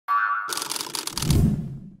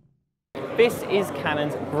This is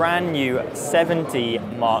Canon's brand new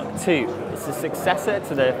 7D Mark II. It's a successor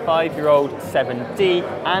to the 5-year-old 7D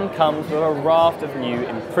and comes with a raft of new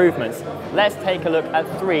improvements. Let's take a look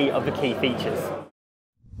at 3 of the key features.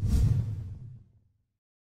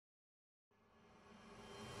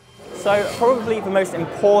 So probably the most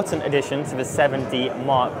important addition to the 7D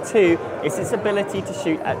Mark II is its ability to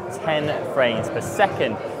shoot at 10 frames per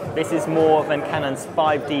second. This is more than Canon's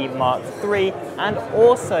 5D Mark III and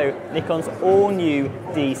also Nikon's all-new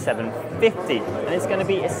D750. And it's going to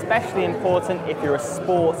be especially important if you're a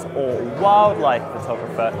sports or wildlife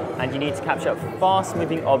photographer and you need to capture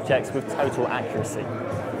fast-moving objects with total accuracy.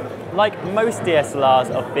 Like most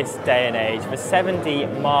DSLRs of this day and age, the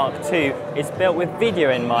 7D Mark II is built with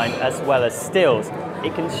video in mind as well as stills.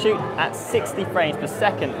 It can shoot at 60 frames per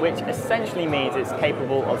second, which essentially means it's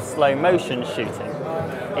capable of slow motion shooting.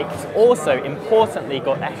 It's also importantly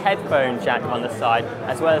got a headphone jack on the side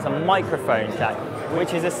as well as a microphone jack,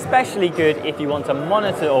 which is especially good if you want to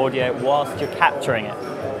monitor audio whilst you're capturing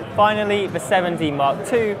it. Finally, the 7D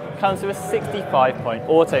Mark II comes with a 65-point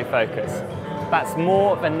autofocus. That's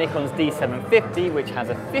more than Nikon's D750, which has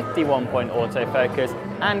a 51-point autofocus,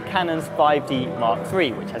 and Canon's 5D Mark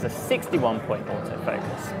III, which has a 61-point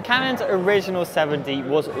autofocus. Canon's original 7D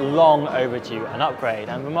was long overdue an upgrade,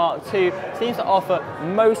 and the Mark II seems to offer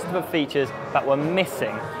most of the features that were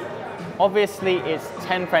missing. Obviously, its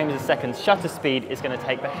 10 frames a second shutter speed is going to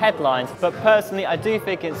take the headlines, but personally I do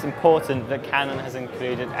think it's important that Canon has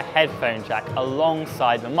included a headphone jack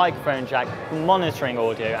alongside the microphone jack for monitoring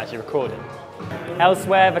audio as you're recording.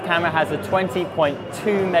 Elsewhere, the camera has a 20.2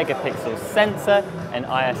 megapixel sensor, an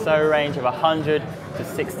ISO range of 100 to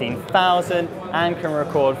 16,000 and can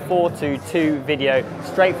record 4:2 video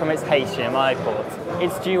straight from its HDMI port.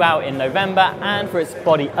 It's due out in November and for its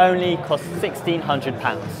body only costs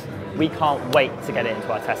 £1,600. We can't wait to get it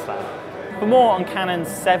into our test lab. For more on Canon's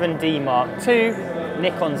 7D Mark II,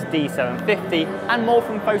 Nikon's D750 and more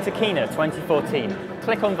from Photokina 2014,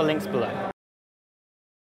 click on the links below.